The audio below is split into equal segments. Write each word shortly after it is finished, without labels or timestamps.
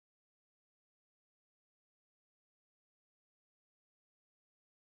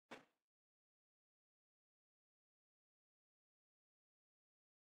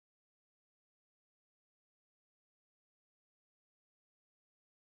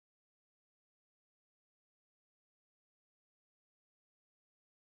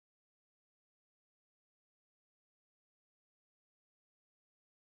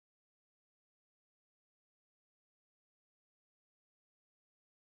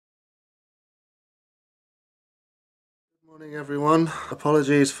Morning everyone.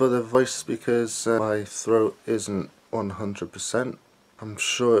 Apologies for the voice because my throat isn't 100%. I'm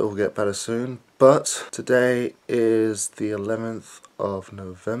sure it will get better soon, but today is the 11th of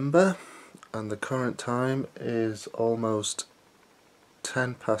November and the current time is almost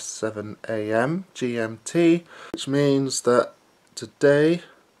 10 past 7 AM GMT, which means that today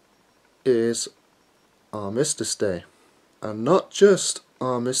is Armistice Day. And not just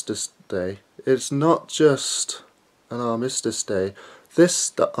Armistice Day, it's not just an Armistice Day.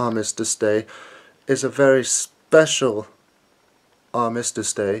 This Armistice Day is a very special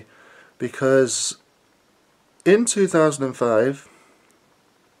Armistice Day because in 2005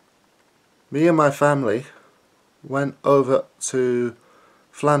 me and my family went over to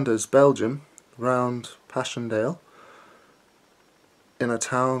Flanders, Belgium, round Passchendaele in a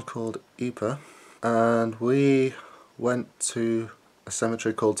town called Ypres, and we went to a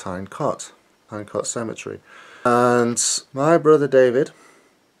cemetery called Tyne-Cot Cemetery. And my brother David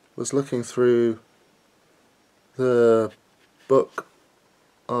was looking through the book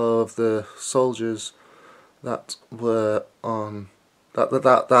of the soldiers that were on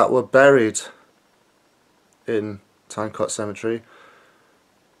that were buried in Tyne-Cot Cemetery,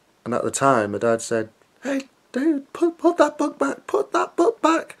 and at the time my dad said, "Hey David, put that book back, put that book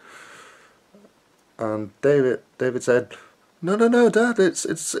back." And David said, No, Dad,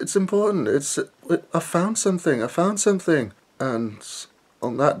 it's important. I found something. And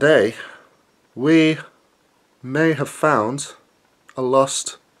on that day, we may have found a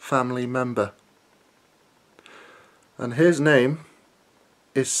lost family member. And his name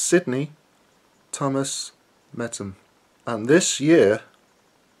is Sydney Thomas Mettham. And this year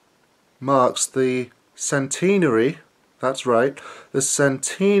marks the centenary, that's right, the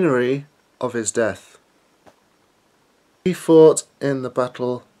centenary of his death. He fought in the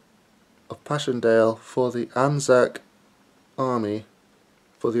Battle of Passchendaele for the Anzac Army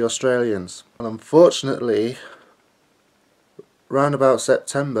for the Australians. And unfortunately, round about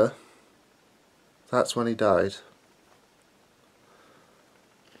September, that's when he died.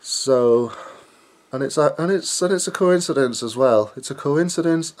 So, and it's a coincidence as well. It's a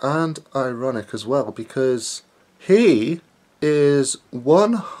coincidence and ironic as well, because he is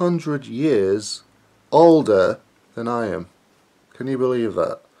 100 years older than I am. Can you believe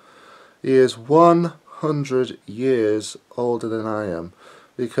that? He is 100 years older than I am,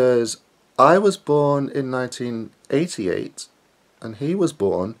 because I was born in 1988 and he was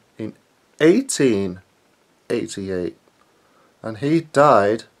born in 1888, and he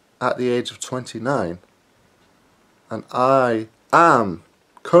died at the age of 29, and I am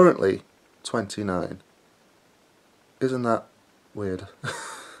currently 29. Isn't that weird?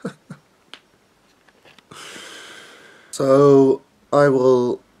 So I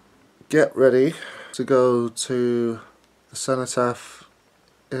will get ready to go to the cenotaph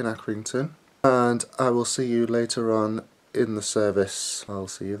in Accrington, and I will see you later on in the service. I'll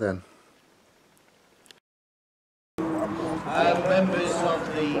see you then. Members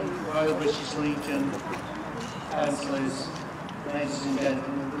of the Royal British Legion, councillors, ladies and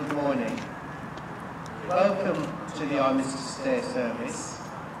gentlemen, good morning. Welcome to the Armistice Day service.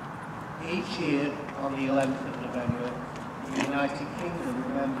 Each year on the 11th of November, the United Kingdom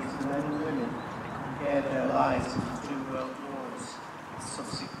remembers the men and women who gave their lives in the two world wars and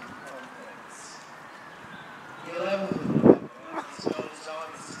subsequent conflicts. The 11th of November is known as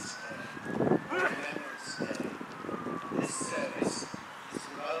Armistice Day, or Remembrance Day. This service is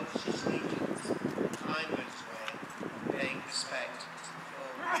the Royal British Legion's Heinrich's way of paying respect to the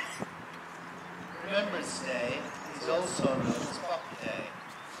fallen. Remembrance Day is also known as Poppy Day.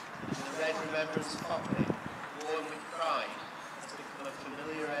 The red remembrance poppy, worn with pride, has become a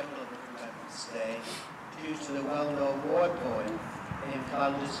familiar emblem of Remembrance Day due to the well-known war poem in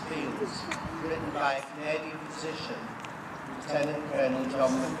Flanders Fields, written by a Canadian physician, Lieutenant Colonel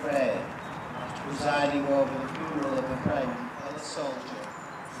John McRae, after presiding over the funeral of a friend and a soldier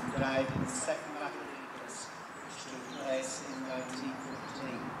who died in the Second Battle of Ypres, which took place in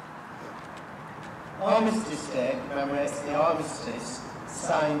 1915. Armistice Day commemorates the armistice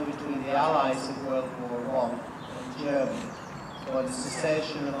signed between the Allies of World War I and Germany for the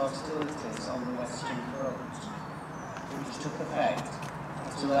cessation of hostilities on the Western Front, which took effect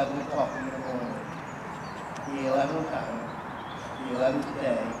at 11 o'clock in the morning, the 11th hour, the 11th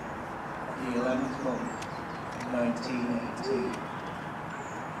day, of the 11th month, 1918.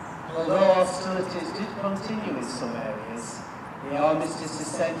 Although hostilities did continue in some areas, the armistice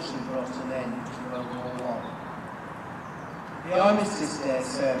essentially brought an end to World War I. The Armistice Day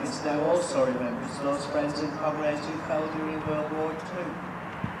service now also remembers those friends and comrades who fell during World War II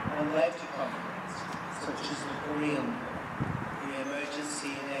and led to conflicts such as the Korean War.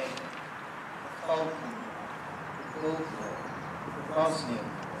 Bosnia,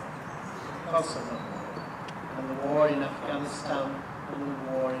 Kosovo, and the war in Afghanistan and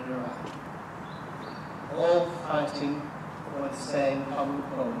the war in Iraq, all fighting for the same common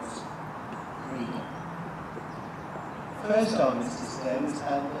cause, freedom. The first Armistice Day was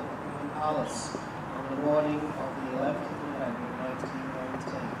held at the Queen Palace on the morning of the 11th of November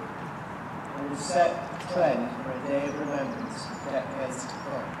 1919, and will set the trend for a day of remembrance for decades to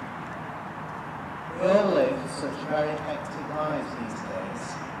come. We all live such very hectic lives these days,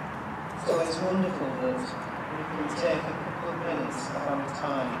 so it's wonderful that we can take a couple of minutes of our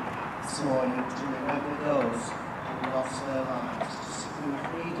time this morning to remember those who lost their lives to secure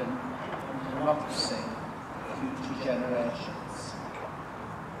freedom and democracy for future generations.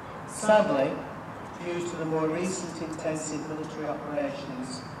 Sadly, due to the more recent intensive military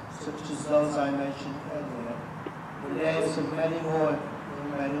operations, such as those I mentioned earlier, the names of many more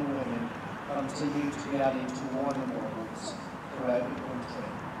young men and women continue to be added to war memorials throughout the country.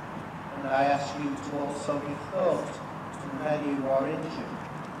 And I ask you to also give thought to the many who are injured,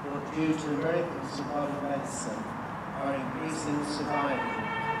 but due to the miracles of modern medicine, are increasingly surviving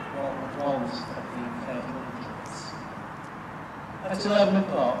what would once have been fatal injuries. At 11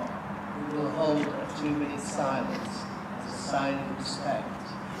 o'clock, we will hold a 2-minute silence as a sign of respect.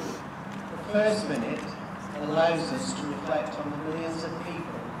 The first minute allows us to reflect on the millions of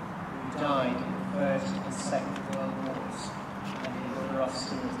people who died in the First and Second World Wars and in other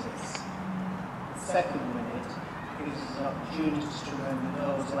hostilities. The second minute gives us an opportunity to remember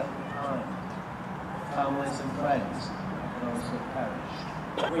those left behind, the families and friends of those who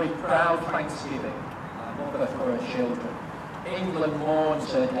perished. With proud thanksgiving, our mother for her children, England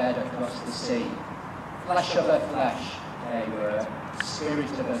mourns her dead across the sea. Flesh of her flesh, they were, spirit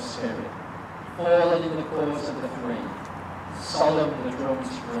of her spirit, fallen in the cause of the free. Solemn the drums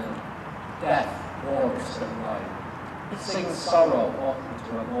ring, death, wars and light. It sings sorrow often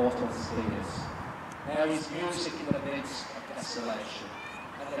to a mortal's tears. There is music in the midst of desolation,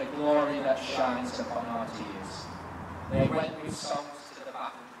 and a glory that shines upon our tears. They went with songs to the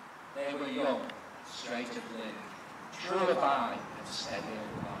battle. They were young, straight of limb, true of eye and steady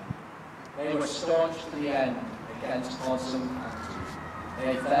of mind. They were staunch to the end against odds and fancies.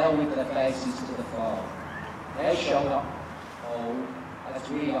 They fell with their faces to the foe. They shall not hold, as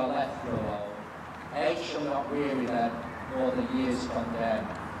we are left for alone. Age shall not weary them, nor the years condemn.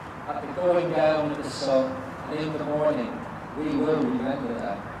 At the going down of the sun, and in the morning, we will remember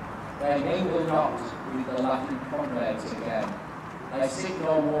them. They mingle not with the laughing comrades again. They sit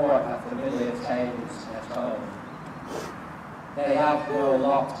no more at familiar tables at home. They have no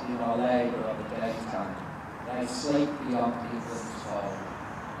lot in our labour of the daytime. They sleep beyond England's home.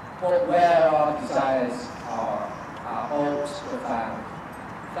 But where our desires are, our hopes profound,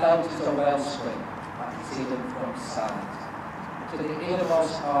 felt as a wellspring that is hidden from sight. To the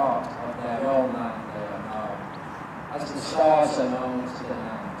innermost heart of their own land they are known, as the stars are known to the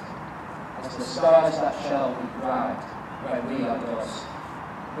night, as the stars that shall be bright where we are dust,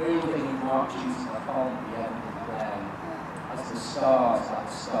 moving in marches upon the end of the day, as the stars that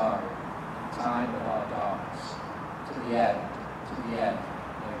star in time of our darkness, to the end,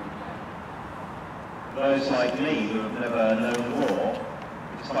 where we may. Those like me who have never known war,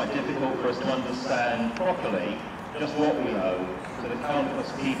 it's quite difficult for us to understand properly just what we owe to the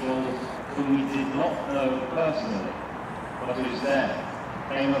countless people whom we did not know personally, but whose death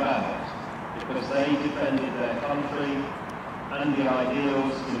came about because they defended their country and the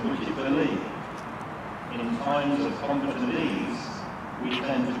ideals in which it believed. In times of comfort and ease, we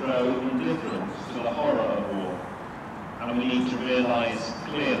tend to grow indifferent to the horror of war, and we need to realise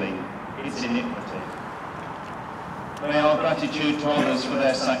clearly its iniquity. May our gratitude to others for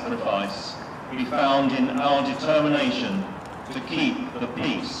their sacrifice be found in our determination to keep the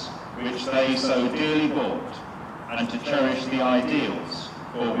peace which they so dearly bought and to cherish the ideals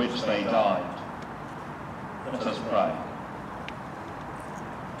for which they died. Let us pray.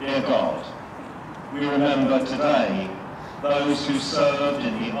 Dear God, we remember today those who served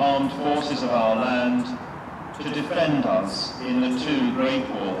in the armed forces of our land to defend us in the two great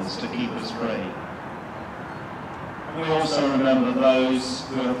wars to keep us free. We also remember those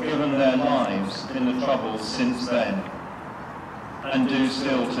who have given their lives in the troubles since then, and do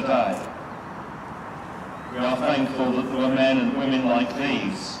still today. We are thankful that there were men and women like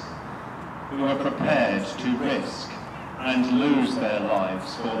these who were prepared to risk and lose their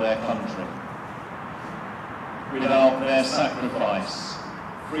lives for their country. Without their sacrifice,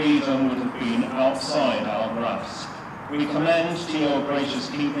 freedom would have been outside our grasp. We commend to your gracious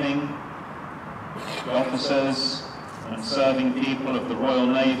keeping the officers and serving people of the Royal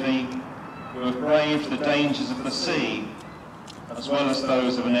Navy who have braved the dangers of the sea as well as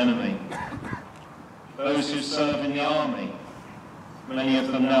those of an enemy. Those who serve in the army, many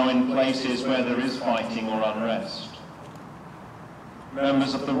of them now in places where there is fighting or unrest.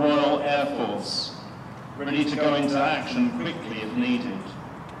 Members of the Royal Air Force, ready to go into action quickly if needed,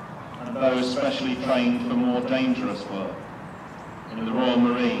 and those specially trained for more dangerous work in the Royal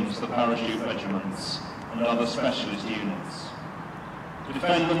Marines, the parachute regiments, and other specialist units.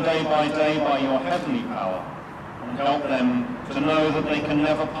 Defend them day by your heavenly power, and help them to know that they can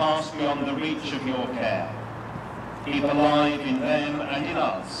never pass beyond the reach of your care. Keep alive in them and in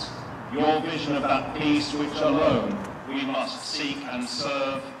us your vision of that peace which alone we must seek and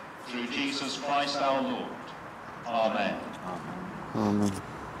serve through Jesus Christ our Lord. Amen. Amen.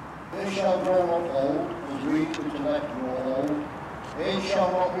 They shall grow up old, as we which elect grow old. They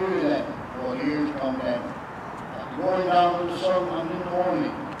shall not weary them, for years come them. At the going down of the sun and in the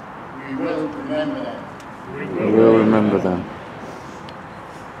morning, we will remember them. We will remember them.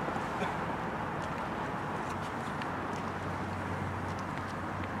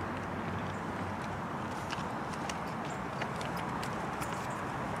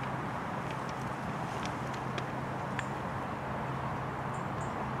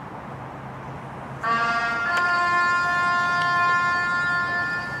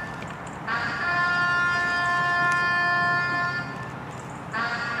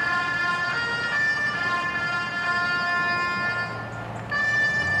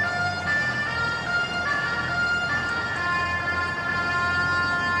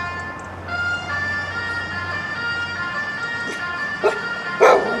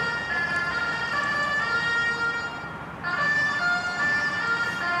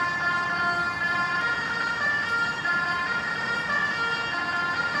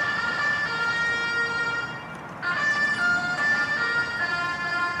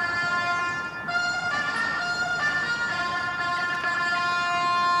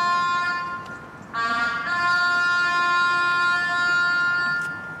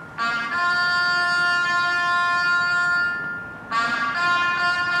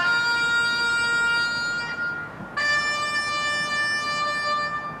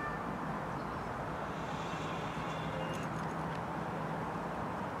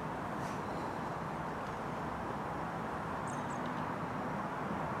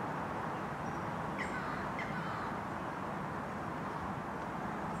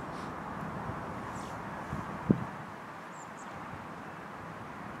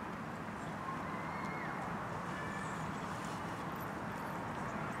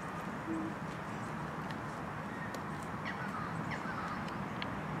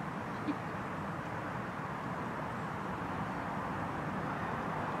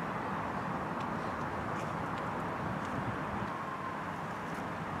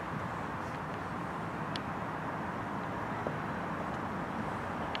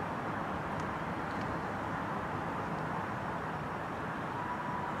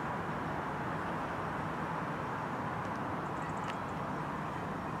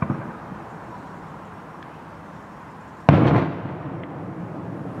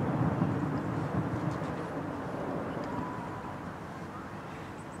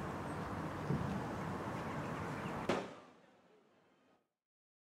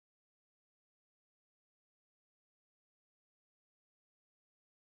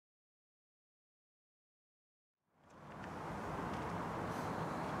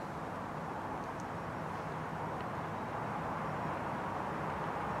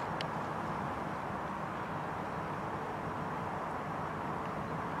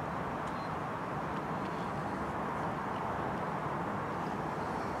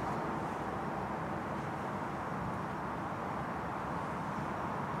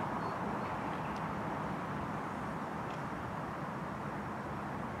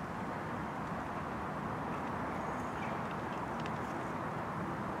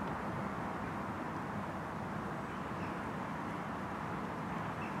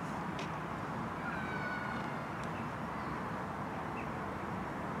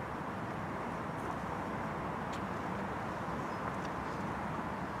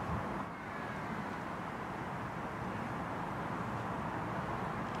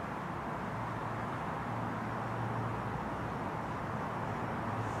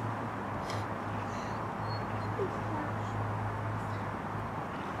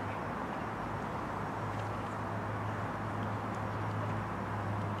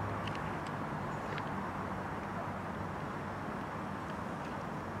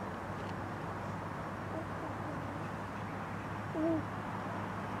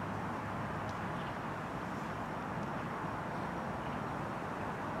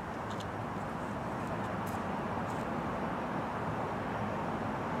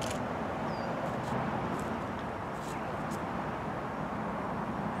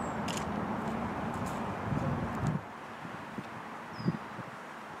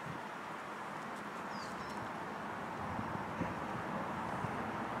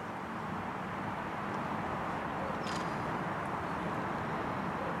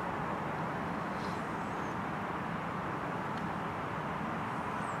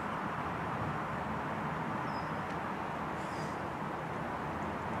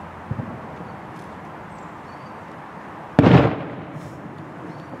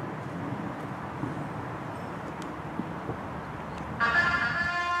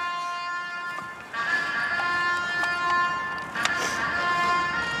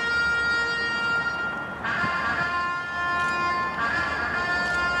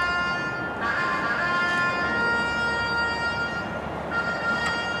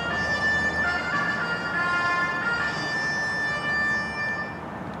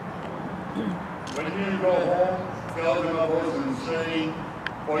 go home, tell them of us and say,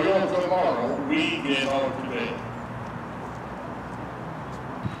 for your tomorrow, we gave out today.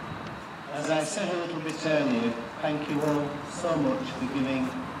 As I said a little bit earlier, thank you all so much for giving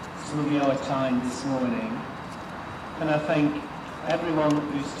some of your time this morning. And I thank everyone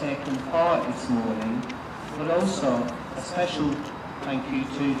who's taken part this morning, but also a special thank you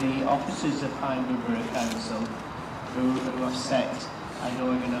to the officers of Hindwood Borough Council who have set and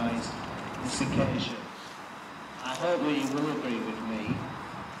organised this occasion. I hope that you will agree with me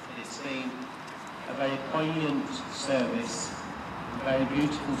that it's been a very poignant service, very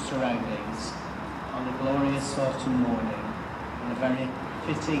beautiful surroundings on a glorious autumn morning, and a very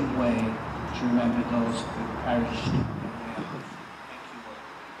fitting way to remember those who perished. Thank you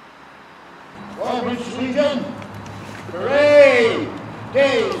all. Well, Mr. Legion, hooray!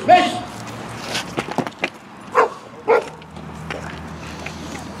 Dismissed!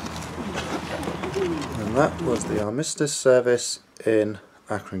 And that was the armistice service in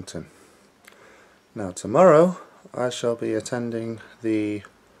Accrington. Now tomorrow I shall be attending the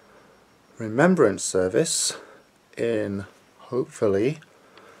remembrance service in, hopefully,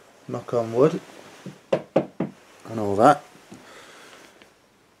 knock on wood and all that,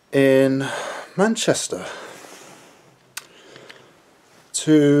 in Manchester,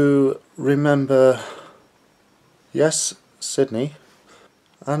 to remember, yes, Sydney,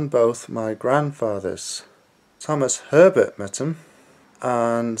 and both my grandfathers, Thomas Herbert Mettham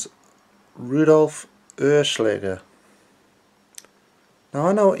and Rudolf Urschlager. Now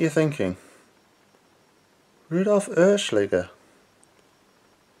I know what you're thinking. Rudolf Urschlager?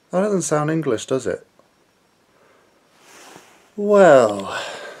 That doesn't sound English, does it? Well,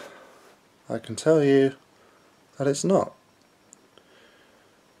 I can tell you that it's not.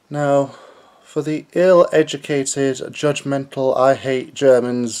 Now, for the ill-educated, judgmental, I hate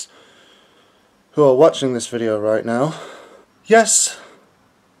Germans who are watching this video right now, yes,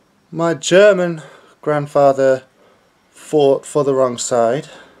 my German grandfather fought for the wrong side.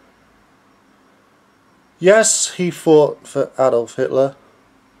 Yes, he fought for Adolf Hitler.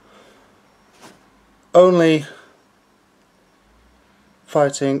 Only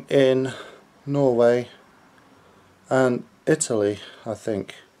fighting in Norway and Italy, I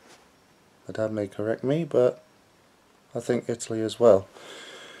think. My dad may correct me, but I think Italy as well.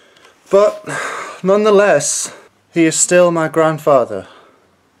 But nonetheless, he is still my grandfather.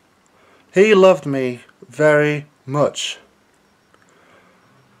 He loved me very much.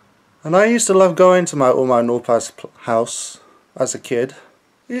 And I used to love going to my Oma and Opa's house as a kid.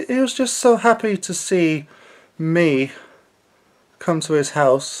 He was just so happy to see me come to his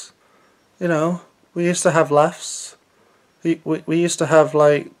house. You know, we used to have laughs. We used to have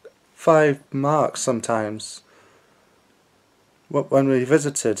like 5 marks sometimes when we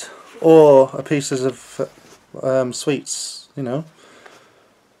visited, or a pieces of sweets, you know,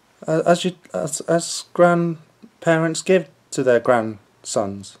 as grandparents give to their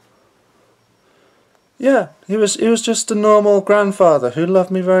grandsons. Yeah, he was just a normal grandfather who loved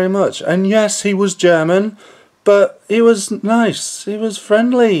me very much. And yes, he was German, but he was nice, he was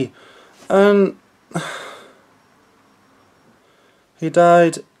friendly, and he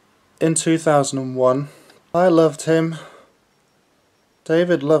died in 2001. I loved him,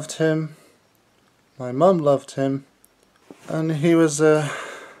 David loved him, my mum loved him, and he was a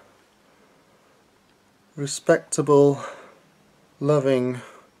respectable, loving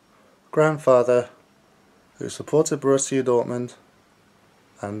grandfather who supported Borussia Dortmund,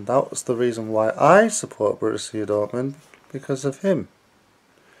 and that was the reason why I support Borussia Dortmund, because of him.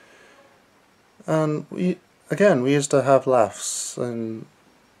 And we used to have laughs, and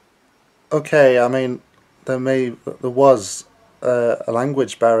okay, I mean, there was a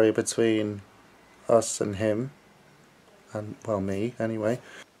language barrier between us and him, and well, me anyway,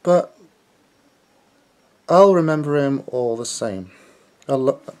 but I'll remember him all the same,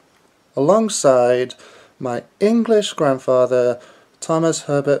 alongside my English grandfather Thomas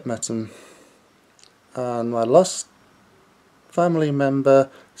Herbert Mettham and my lost family member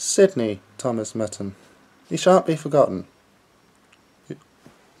Sydney Thomas Mettham. He shan't be forgotten.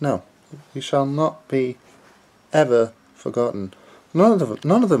 No, he shall not be ever forgotten. None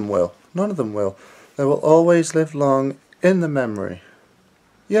of them will. None of them will. They will always live long in the memory.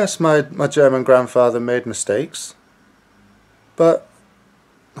 Yes, my German grandfather made mistakes, but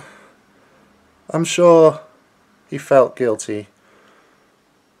I'm sure he felt guilty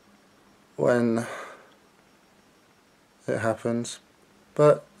when it happened.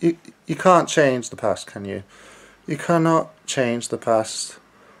 But you can't change the past, can you? You cannot change the past,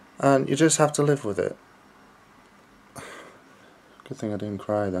 and you just have to live with it. Good thing I didn't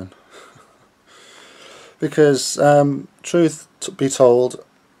cry then. because truth to be told,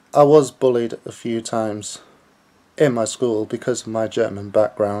 I was bullied a few times in my school because of my German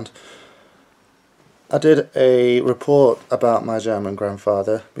background. I did a report about my German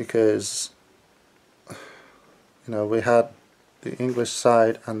grandfather because, you know, we had the English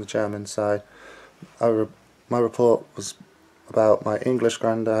side and the German side. My report was about my English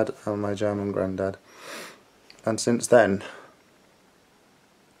granddad and my German granddad. And since then,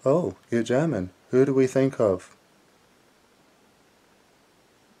 oh, you're German. Who do we think of?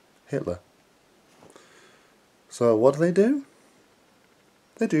 Hitler. So what do?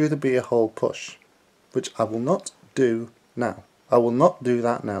 They do the beer hole push, which I will not do now. I will not do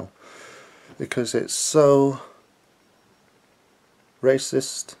that now, because it's so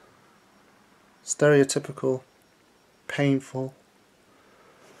racist, stereotypical, painful,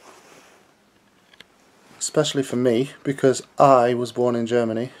 especially for me, because I was born in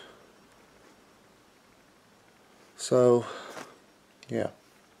Germany. So yeah,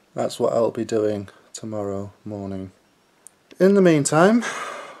 that's what I'll be doing tomorrow morning. In the meantime,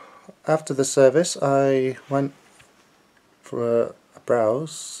 after the service, I went for a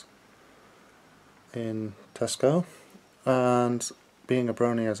browse in Tesco, and being a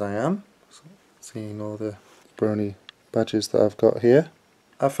brony as I am, seeing all the brony badges that I've got here,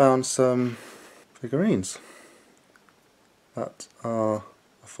 I found some figurines that are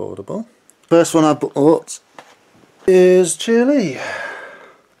affordable. First one I bought is Cheerly.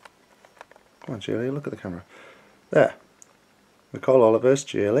 Come on Cheerly, look at the camera. There. Nicole Oliver's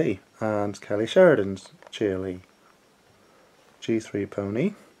Cheerly and Kelly Sheridan's Cheerly. G3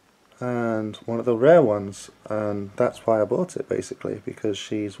 pony, and one of the rare ones, and that's why I bought it basically, because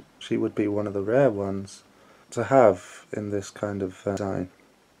she would be one of the rare ones to have in this kind of design.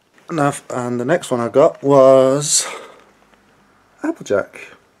 And the next one I got was Applejack.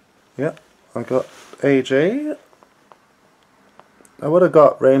 Yep, I got AJ. I would have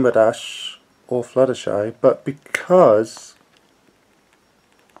got Rainbow Dash or Fluttershy, but because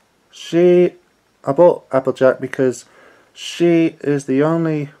I bought Applejack because she is the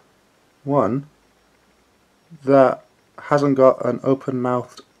only one that hasn't got an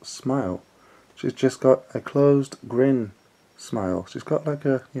open-mouthed smile. She's just got a closed grin smile. She's got like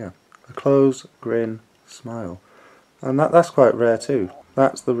a closed grin smile, and that's quite rare too.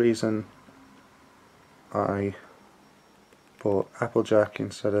 That's the reason I bought Applejack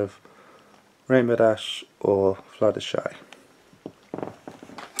instead of Rainbow Dash or Fluttershy.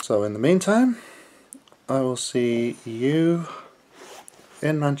 So in the meantime, I will see you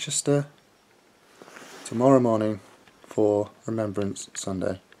in Manchester tomorrow morning for Remembrance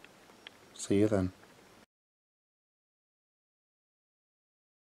Sunday. See you then.